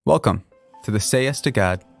Welcome to the Say Yes to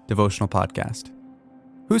God devotional podcast.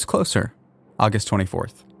 Who's Closer? August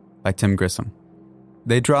 24th, by Tim Grissom.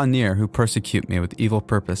 They draw near who persecute me with evil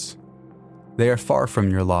purpose. They are far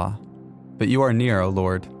from your law, but you are near, O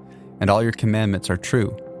Lord, and all your commandments are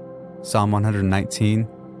true. Psalm 119,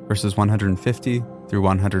 verses 150 through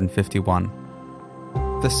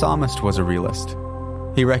 151. The psalmist was a realist.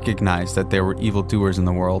 He recognized that there were evildoers in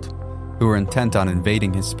the world who were intent on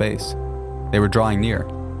invading his space. They were drawing near.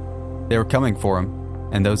 They were coming for him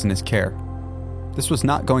and those in his care. This was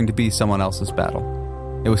not going to be someone else's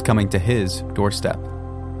battle. It was coming to his doorstep.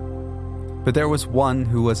 But there was one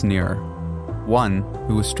who was nearer, one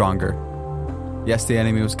who was stronger. Yes, the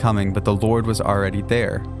enemy was coming, but the Lord was already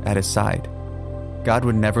there at his side. God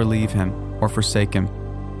would never leave him or forsake him,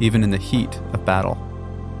 even in the heat of battle.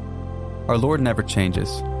 Our Lord never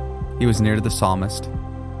changes. He was near to the psalmist,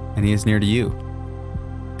 and he is near to you.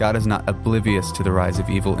 God is not oblivious to the rise of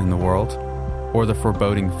evil in the world, or the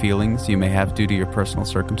foreboding feelings you may have due to your personal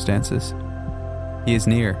circumstances. He is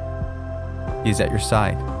near. He is at your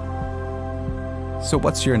side. So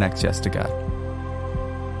what's your next yes to God?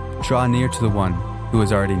 Draw near to the one who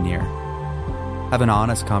is already near. Have an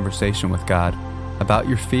honest conversation with God about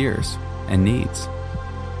your fears and needs.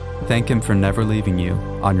 Thank Him for never leaving you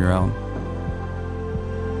on your own.